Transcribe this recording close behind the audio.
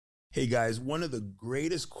Hey guys, one of the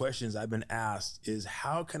greatest questions I've been asked is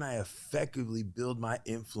how can I effectively build my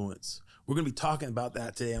influence? We're going to be talking about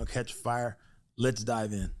that today on Catch Fire. Let's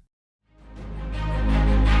dive in.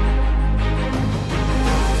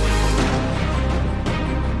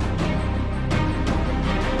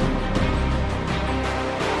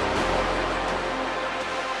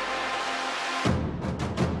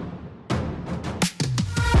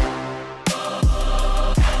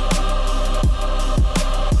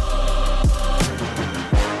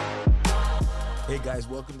 Hey guys,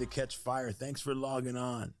 welcome to Catch Fire. Thanks for logging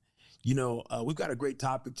on. We've got a great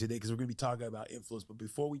topic today because we're going to be talking about influence. But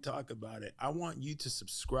before we talk about it, I want you to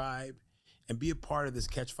subscribe and be a part of this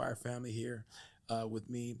Catch Fire family here with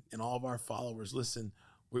me and all of our followers. Listen,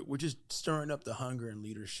 we're just stirring up the hunger and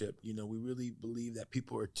leadership. We really believe that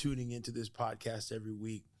people are tuning into this podcast every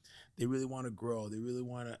week. They really want to grow. They really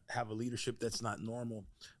want to have a leadership that's not normal,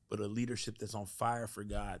 but a leadership that's on fire for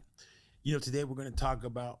God. Today we're going to talk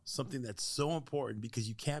about something that's so important because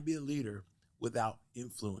you can't be a leader without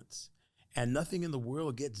influence. And nothing in the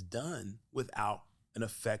world gets done without an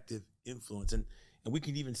effective influence. And we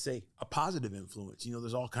can even say a positive influence.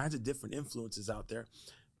 There's all kinds of different influences out there.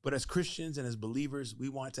 But as Christians and as believers, we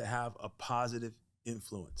want to have a positive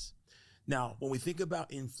influence. Now, when we think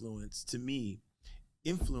about influence, to me,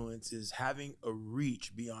 influence is having a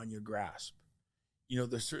reach beyond your grasp.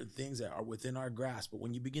 There's certain things that are within our grasp, but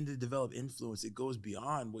when you begin to develop influence, it goes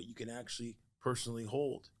beyond what you can actually personally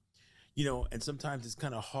hold. And sometimes it's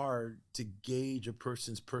kind of hard to gauge a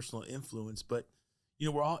person's personal influence, but,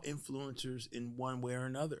 we're all influencers in one way or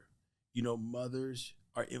another. Mothers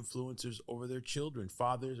are influencers over their children.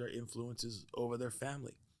 Fathers are influencers over their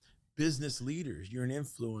family. Business leaders, you're an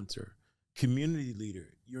influencer. Community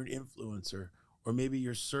leader, you're an influencer. Or maybe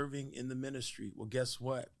you're serving in the ministry. Well, guess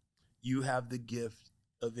what? You have the gift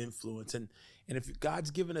of influence. And if God's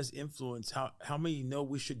given us influence, how many know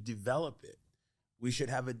we should develop it? We should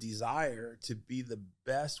have a desire to be the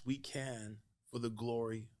best we can for the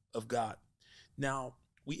glory of God. Now,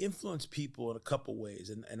 we influence people in a couple ways.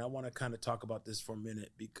 And I want to kind of talk about this for a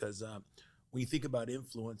minute because when you think about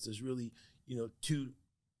influence, there's really, two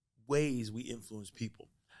ways we influence people.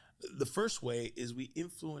 The first way is we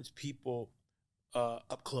influence people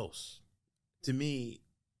up close. To me,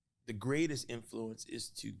 the greatest influence is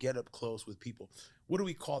to get up close with people. What do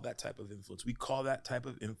we call that type of influence? We call that type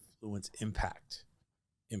of influence impact.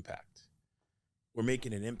 Impact. We're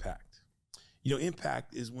making an impact.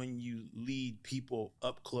 Impact is when you lead people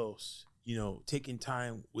up close, taking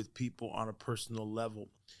time with people on a personal level.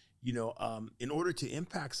 In order to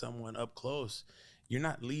impact someone up close, you're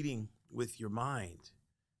not leading with your mind.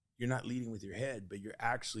 You're not leading with your head, but you're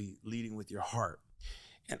actually leading with your heart.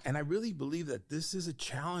 And I really believe that this is a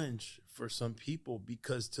challenge for some people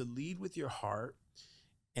because to lead with your heart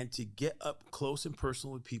and to get up close and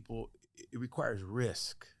personal with people, it requires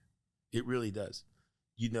risk. It really does.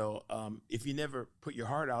 If you never put your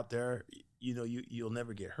heart out there, you'll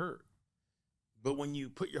never get hurt. But when you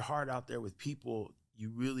put your heart out there with people,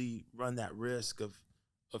 you really run that risk of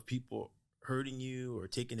people hurting you or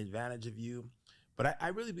taking advantage of you. But I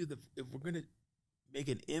really believe that if we're going to make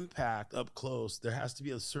an impact up close, there has to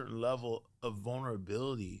be a certain level of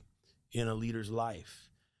vulnerability in a leader's life.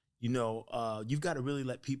 You've got to really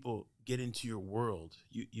let people get into your world.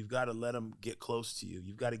 You've got to let them get close to you.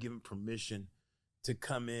 You've got to give them permission to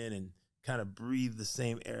come in and kind of breathe the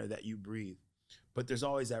same air that you breathe. But there's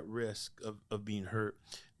always that risk of being hurt.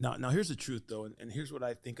 Now here's the truth, though, and here's what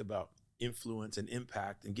I think about influence and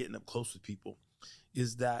impact and getting up close with people,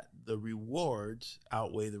 is that the rewards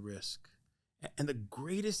outweigh the risk. And the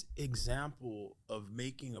greatest example of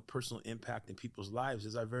making a personal impact in people's lives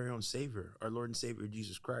is our very own Savior, our Lord and Savior,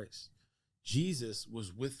 Jesus Christ. Jesus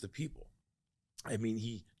was with the people. I mean,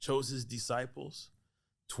 he chose his disciples,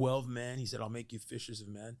 12 men. He said, I'll make you fishers of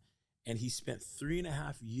men. And he spent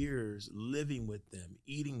 3.5 years living with them,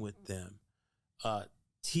 eating with them,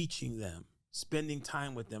 teaching them, spending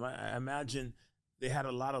time with them. I imagine they had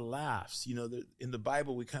a lot of laughs. In the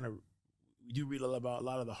Bible, we do read about a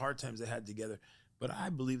lot of the hard times they had together, but I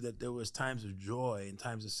believe that there was times of joy and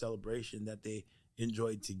times of celebration that they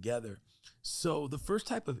enjoyed together. So the first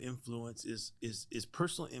type of influence is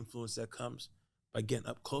personal influence that comes by getting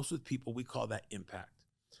up close with people. We call that impact.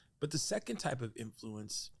 But the second type of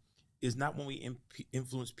influence is not when we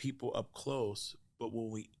influence people up close, but when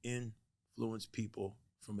we influence people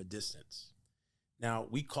from a distance. Now,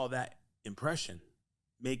 we call that impression,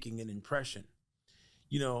 making an impression.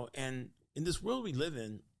 And in this world we live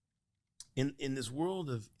in this world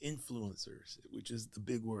of influencers, which is the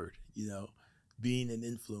big word, being an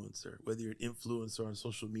influencer, whether you're an influencer on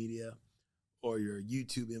social media or you're a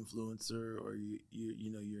YouTube influencer, or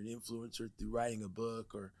you're an influencer through writing a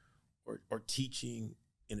book, or teaching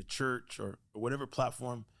in a church, or whatever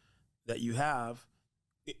platform that you have.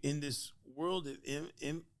 In this world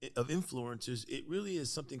of influencers, it really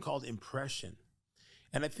is something called impression.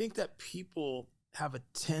 And I think that people have a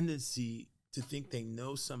tendency to think they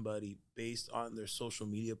know somebody based on their social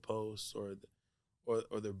media posts, or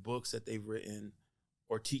their books that they've written,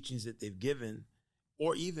 or teachings that they've given,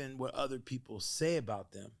 or even what other people say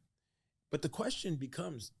about them. But the question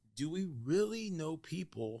becomes, do we really know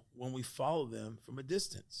people when we follow them from a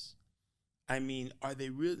distance? I mean, are they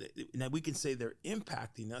really? Now, we can say they're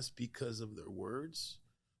impacting us because of their words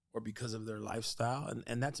or because of their lifestyle,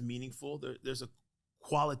 and that's meaningful. There's a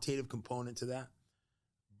qualitative component to that.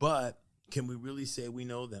 But can we really say we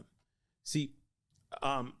know them? See,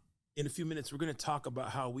 in a few minutes, we're going to talk about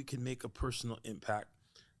how we can make a personal impact.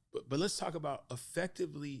 But let's talk about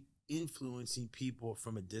effectively influencing people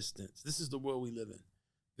from a distance. This is the world we live in.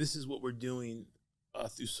 This is what we're doing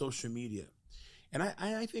through social media. And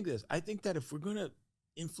I think this. I think that if we're going to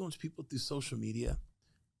influence people through social media,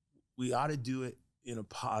 we ought to do it in a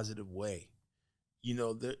positive way. You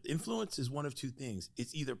know, the influence is one of two things.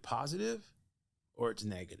 It's either positive or it's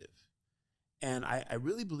negative. And I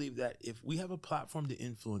really believe that if we have a platform to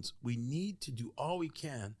influence, we need to do all we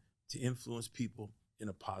can to influence people in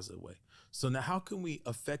a positive way. So now, how can we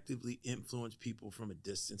effectively influence people from a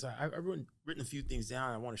distance? I've written a few things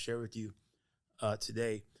down I want to share with you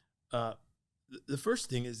today. The first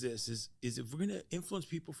thing is this, is if we're going to influence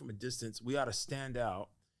people from a distance, we ought to stand out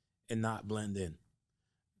and not blend in.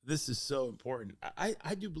 This is so important.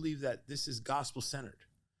 I do believe that this is gospel-centered.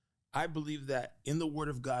 I believe that in the Word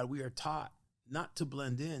of God, we are taught not to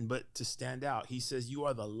blend in, but to stand out. He says, you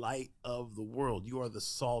are the light of the world. You are the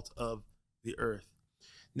salt of the earth.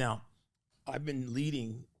 Now, I've been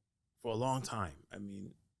leading for a long time. I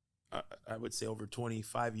mean, I would say over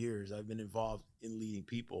 25 years, I've been involved in leading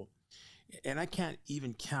people. And I can't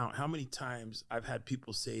even count how many times I've had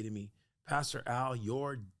people say to me, Pastor Al,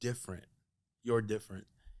 you're different. You're different.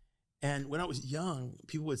 And when I was young,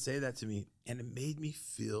 people would say that to me, and it made me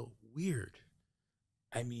feel weird.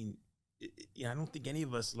 I mean, I don't think any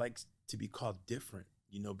of us likes to be called different,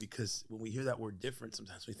 because when we hear that word different,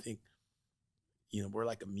 sometimes we think, we're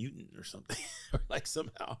like a mutant or something, or like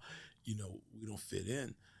somehow, we don't fit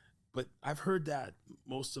in. But I've heard that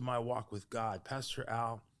most of my walk with God. Pastor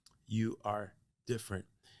Al, you are different.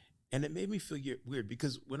 And it made me feel weird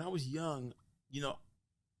because when I was young,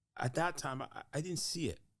 at that time, I didn't see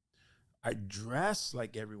it. I dressed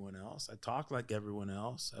like everyone else. I talked like everyone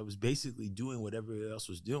else. I was basically doing what everyone else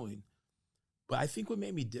was doing. But I think what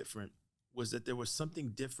made me different was that there was something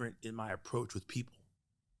different in my approach with people.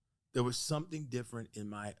 There was something different in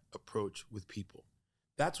my approach with people.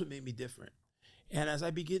 That's what made me different. And as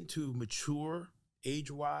I begin to mature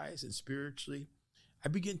age-wise and spiritually, I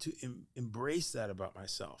begin to embrace that about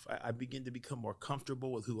myself. I begin to become more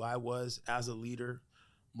comfortable with who I was as a leader,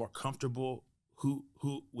 more comfortable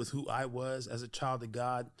with who I was as a child of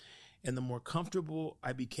God. And the more comfortable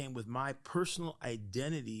I became with my personal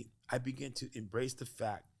identity, I began to embrace the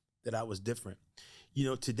fact that I was different.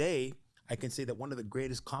 Today, I can say that one of the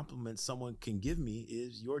greatest compliments someone can give me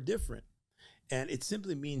is, you're different. And it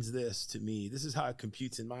simply means this to me. This is how it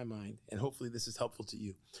computes in my mind, and hopefully this is helpful to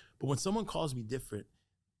you. But when someone calls me different,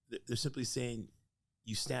 they're simply saying,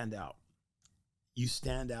 you stand out. You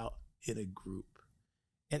stand out in a group.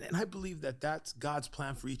 And I believe that that's God's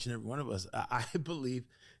plan for each and every one of us. I believe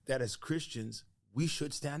that as Christians, we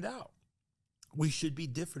should stand out. We should be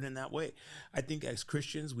different in that way. I think as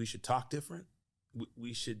Christians, we should talk different.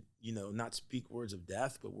 We should, not speak words of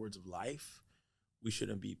death, but words of life. We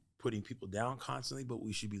shouldn't be putting people down constantly, but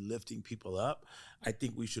we should be lifting people up. I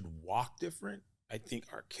think we should walk different. I think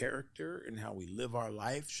our character and how we live our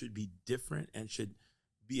life should be different and should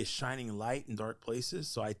be a shining light in dark places.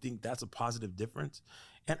 So I think that's a positive difference.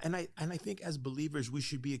 And I think as believers, we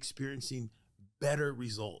should be experiencing better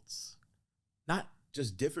results, not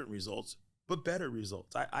just different results, but better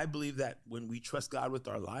results. I believe that when we trust God with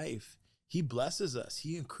our life, He blesses us.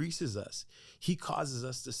 He increases us. He causes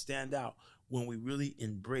us to stand out when we really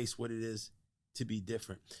embrace what it is to be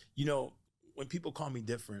different. When people call me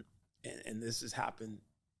different, and this has happened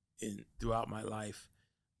throughout my life,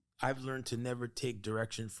 I've learned to never take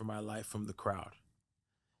direction for my life from the crowd.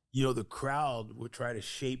 The crowd will try to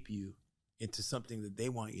shape you into something that they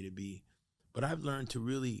want you to be. But I've learned to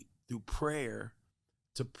really, through prayer,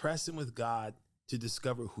 to press in with God to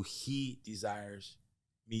discover who He desires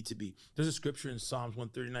me to be. There's a scripture in Psalms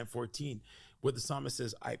 139:14 where the psalmist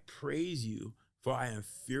says, I praise you, for I am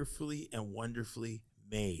fearfully and wonderfully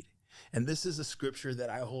made. And this is a scripture that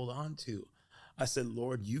I hold on to. I said,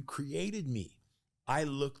 Lord, you created me. I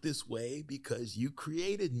look this way because you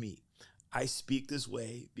created me. I speak this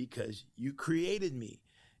way because you created me.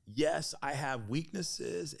 Yes, I have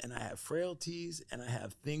weaknesses and I have frailties and I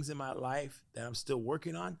have things in my life that I'm still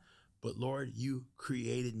working on. But Lord, you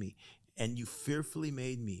created me and you fearfully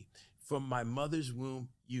made me. From my mother's womb,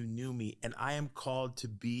 you knew me, and I am called to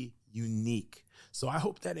be unique. So I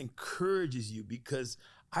hope that encourages you, because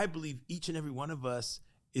I believe each and every one of us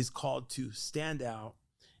is called to stand out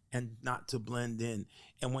and not to blend in.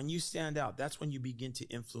 And when you stand out, that's when you begin to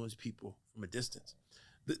influence people from a distance.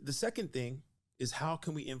 The second thing is, how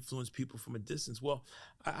can we influence people from a distance? Well,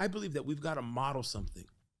 I believe that we've got to model something.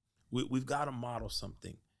 We've got to model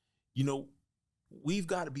something. You know, we've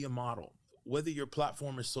got to be a model. Whether your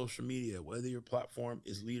platform is social media, whether your platform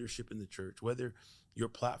is leadership in the church, whether your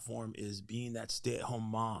platform is being that stay-at-home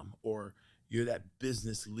mom, or you're that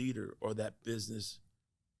business leader or that business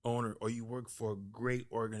owner, or you work for a great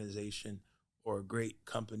organization or a great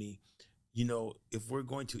company, you know, if we're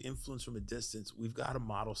going to influence from a distance, we've got to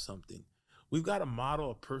model something. We've got to model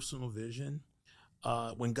a personal vision.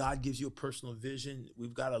 When God gives you a personal vision,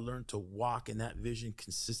 we've got to learn to walk in that vision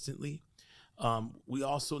consistently. We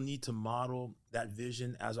also need to model that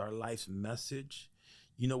vision as our life's message.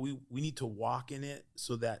 You know, we need to walk in it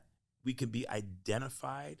so that we can be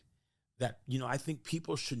identified. That, you know, I think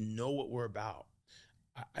people should know what we're about.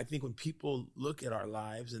 I think when people look at our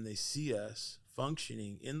lives and they see us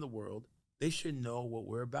functioning in the world, they should know what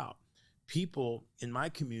we're about. People in my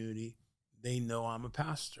community, they know I'm a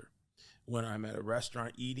pastor. When I'm at a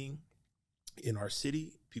restaurant eating in our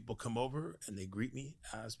city, people come over and they greet me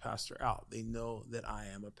as Pastor Al. They know that I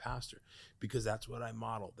am a pastor because that's what I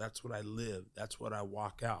model. That's what I live. That's what I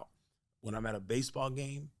walk out. When I'm at a baseball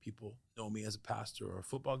game, people know me as a pastor, or a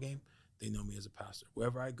football game, they know me as a pastor.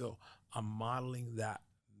 Wherever I go, I'm modeling that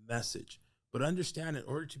message. But understand, in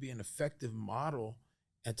order to be an effective model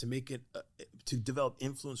and to make it, to develop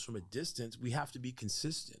influence from a distance, we have to be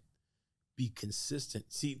consistent. Be consistent.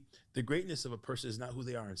 See, the greatness of a person is not who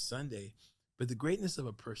they are on Sunday, but the greatness of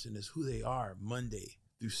a person is who they are Monday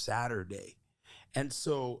through Saturday. And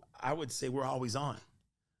so I would say we're always on.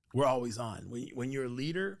 We're always on. When you're a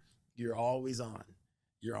leader, you're always on.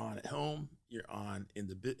 You're on at home. You're on in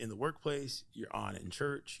the workplace. You're on in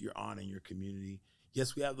church. You're on in your community.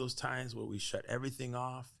 Yes, we have those times where we shut everything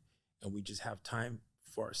off and we just have time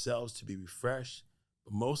for ourselves to be refreshed.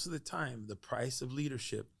 But most of the time, the price of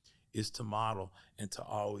leadership is to model and to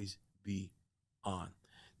always be on.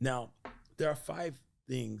 Now, there are 5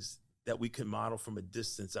 things that we can model from a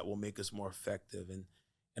distance that will make us more effective. And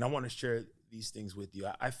I want to share these things with you.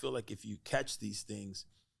 I feel like if you catch these things,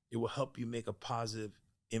 it will help you make a positive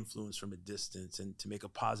influence from a distance and to make a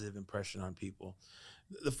positive impression on people.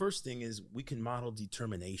 The first thing is, we can model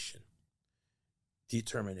determination.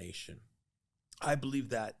 Determination. I believe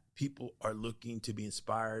that people are looking to be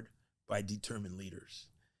inspired by determined leaders.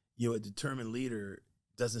 You know, a determined leader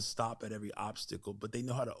doesn't stop at every obstacle, but they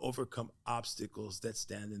know how to overcome obstacles that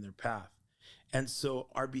stand in their path. And so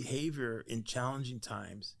our behavior in challenging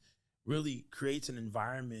times really creates an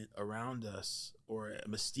environment around us, or a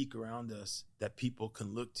mystique around us, that people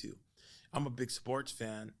can look to. I'm a big sports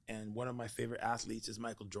fan, and one of my favorite athletes is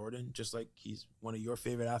Michael Jordan, just like he's one of your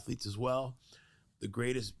favorite athletes as well, the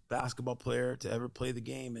greatest basketball player to ever play the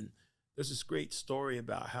game. And there's this great story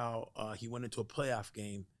about how he went into a playoff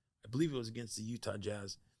game. I believe it was against the Utah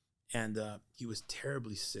Jazz, and he was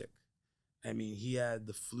terribly sick. I mean, he had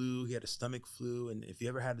the flu, he had a stomach flu, and if you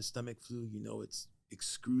ever had the stomach flu, you know it's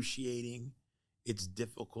excruciating. It's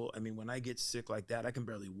difficult. I mean, when I get sick like that, I can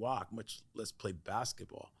barely walk, much less play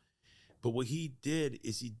basketball. But what he did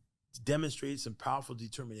is he demonstrated some powerful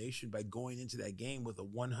determination by going into that game with a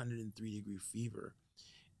 103-degree fever.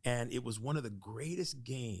 And it was one of the greatest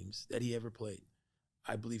games that he ever played.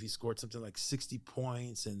 I believe he scored something like 60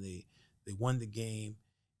 points, and they won the game.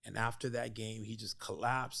 And after that game, he just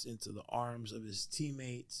collapsed into the arms of his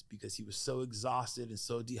teammates because he was so exhausted and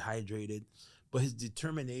so dehydrated. But his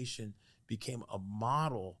determination became a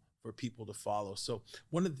model for people to follow. So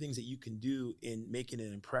one of the things that you can do in making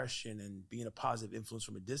an impression and being a positive influence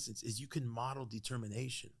from a distance is you can model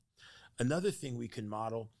determination. Another thing we can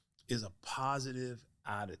model is a positive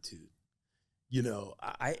attitude. You know,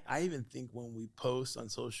 I even think when we post on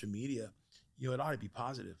social media, you know, it ought to be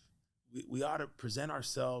positive. We ought to present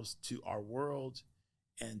ourselves to our world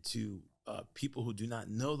and to people who do not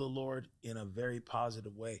know the Lord in a very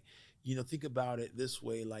positive way. You know, think about it this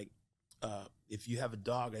way, like if you have a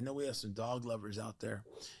dog, I know we have some dog lovers out there.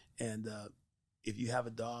 And if you have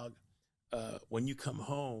a dog, when you come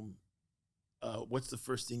home, what's the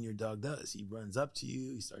first thing your dog does? He runs up to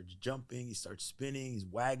you, he starts jumping, he starts spinning, he's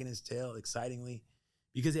wagging his tail excitingly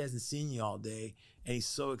because he hasn't seen you all day and he's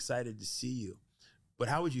so excited to see you. But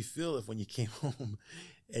how would you feel if when you came home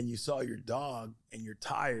and you saw your dog and you're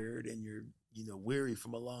tired and you're, weary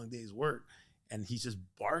from a long day's work and he's just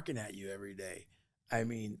barking at you every day? I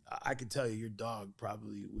mean, I could tell you your dog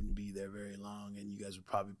probably wouldn't be there very long and you guys would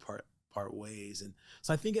probably part ways. And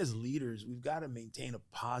so I think as leaders, we've got to maintain a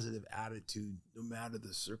positive attitude no matter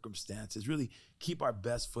the circumstances, really keep our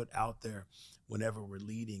best foot out there whenever we're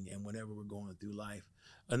leading and whenever we're going through life.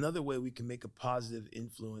 Another way we can make a positive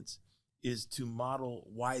influence is to model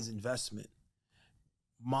wise investment.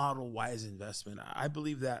 Model wise investment. I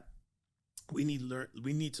believe that we need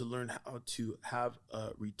to learn how to have a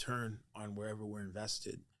return on wherever we're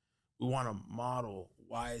invested. We want to model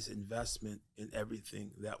wise investment in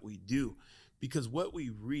everything that we do because what we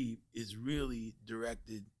reap is really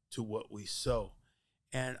directed to what we sow.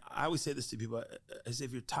 And I always say this to people, as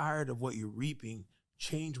if you're tired of what you're reaping,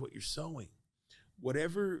 change what you're sowing.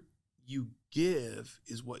 Whatever you give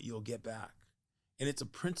is what you'll get back. And it's a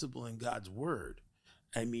principle in God's word.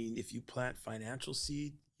 I mean, if you plant financial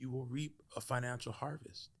seed, you will reap a financial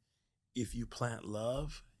harvest. If you plant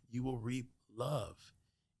love, you will reap love.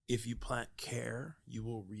 If you plant care, you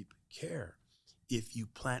will reap care. If you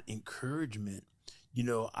plant encouragement,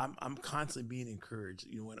 I'm constantly being encouraged.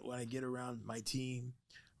 When I get around my team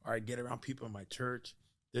or I get around people in my church,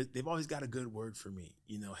 they've always got a good word for me.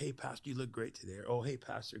 Hey, Pastor, you look great today. Or, oh, hey,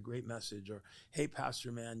 Pastor, great message. Or, hey,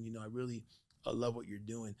 Pastor, man, I really love what you're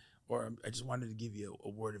doing. Or I just wanted to give you a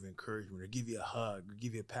word of encouragement or give you a hug or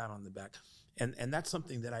give you a pat on the back. And that's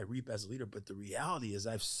something that I reap as a leader. But the reality is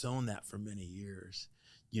I've sown that for many years.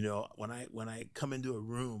 When I come into a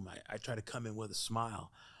room, I try to come in with a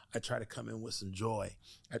smile. I try to come in with some joy.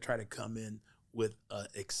 I try to come in with an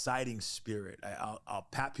exciting spirit. I'll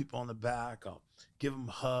pat people on the back. I'll give them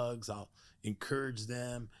hugs. I'll encourage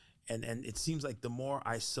them. And it seems like the more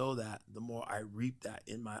I sow that, the more I reap that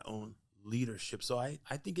in my own leadership. So I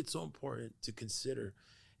think it's so important to consider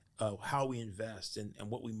how we invest and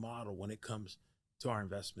what we model when it comes to our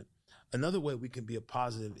investment. Another way we can be a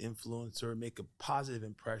positive influencer, make a positive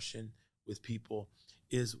impression with people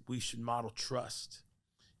is we should model trust.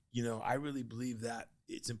 I really believe that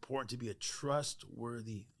it's important to be a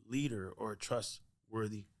trustworthy leader or a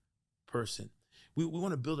trustworthy person. We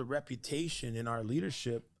want to build a reputation in our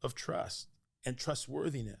leadership of trust and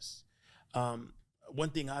trustworthiness. One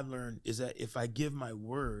thing I've learned is that if I give my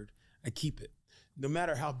word, I keep it, no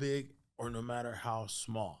matter how big or no matter how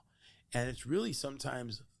small. And it's really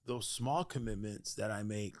sometimes those small commitments that I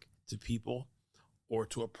make to people or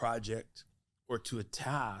to a project or to a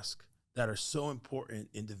task that are so important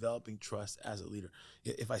in developing trust as a leader.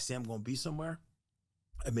 If I say I'm going to be somewhere,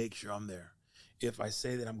 I make sure I'm there. If I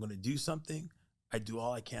say that I'm going to do something, I do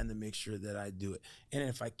all I can to make sure that I do it. And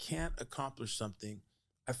if I can't accomplish something,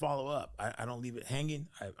 I follow up. I don't leave it hanging.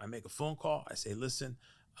 I make a phone call. I say, listen,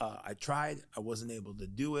 I tried. I wasn't able to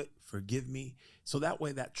do it. Forgive me. So that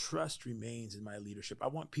way that trust remains in my leadership. I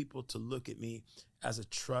want people to look at me as a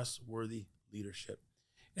trustworthy leadership.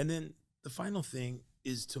 And then the final thing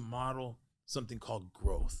is to model something called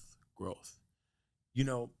growth.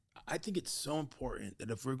 I think it's so important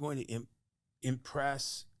that if we're going to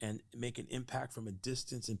impress and make an impact from a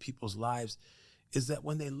distance in people's lives, is that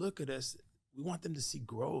when they look at us, we want them to see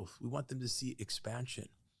growth. We want them to see expansion.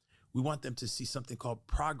 We want them to see something called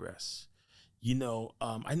progress. I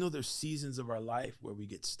know there's seasons of our life where we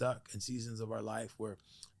get stuck and seasons of our life where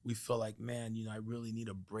we feel like, man, I really need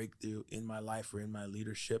a breakthrough in my life or in my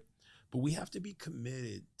leadership. But we have to be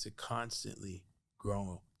committed to constantly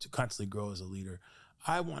grow as a leader.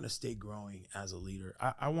 I want to stay growing as a leader.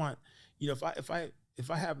 I want, if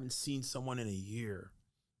I haven't seen someone in a year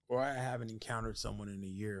or I haven't encountered someone in a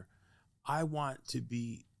year, I want to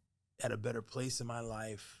be at a better place in my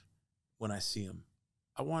life when I see them.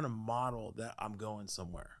 I want to model that I'm going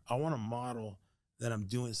somewhere. I want to model that I'm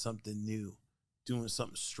doing something new, doing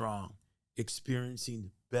something strong,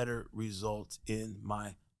 experiencing better results in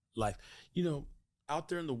my life. Out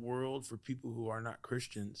there in the world for people who are not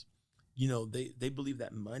Christians, they believe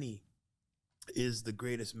that money is the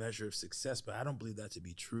greatest measure of success, but I don't believe that to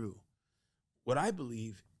be true. What I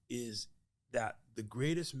believe is that the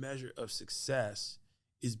greatest measure of success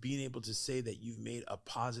is being able to say that you've made a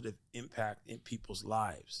positive impact in people's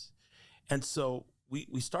lives. And so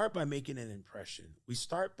we start by making an impression. We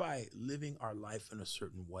start by living our life in a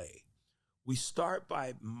certain way. We start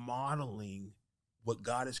by modeling what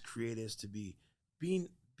God has created us to be,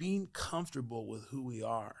 being comfortable with who we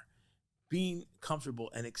are, being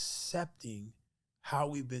comfortable and accepting how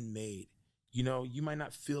we've been made, You know, you might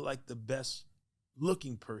not feel like the best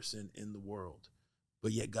looking person in the world,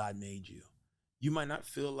 but yet God made you. You might not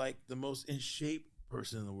feel like the most in shape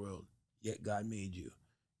person in the world, yet God made you.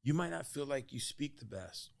 You might not feel like you speak the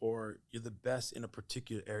best or you're the best in a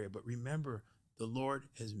particular area, but remember, the Lord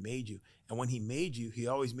has made you. And when he made you, he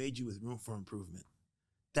always made you with room for improvement.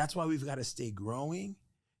 That's why we've got to stay growing,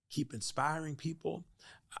 keep inspiring people.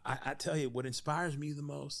 I tell you, what inspires me the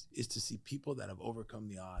most is to see people that have overcome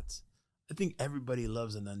the odds. I think everybody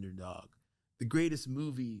loves an underdog. The greatest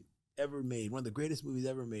movie ever made, one of the greatest movies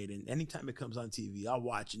ever made, and anytime it comes on TV, I'll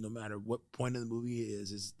watch it no matter what point of the movie it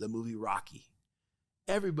is the movie Rocky.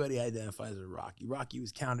 Everybody identifies as Rocky. Rocky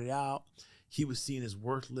was counted out. He was seen as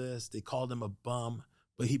worthless. They called him a bum,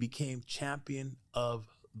 but he became champion of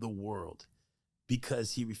the world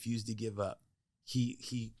because he refused to give up.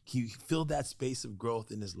 He filled that space of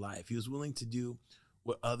growth in his life. He was willing to do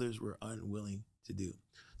what others were unwilling to do.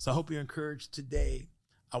 So I hope you're encouraged today.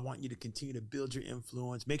 I want you to continue to build your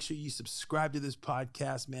influence. Make sure you subscribe to this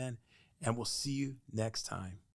podcast, man, and we'll see you next time.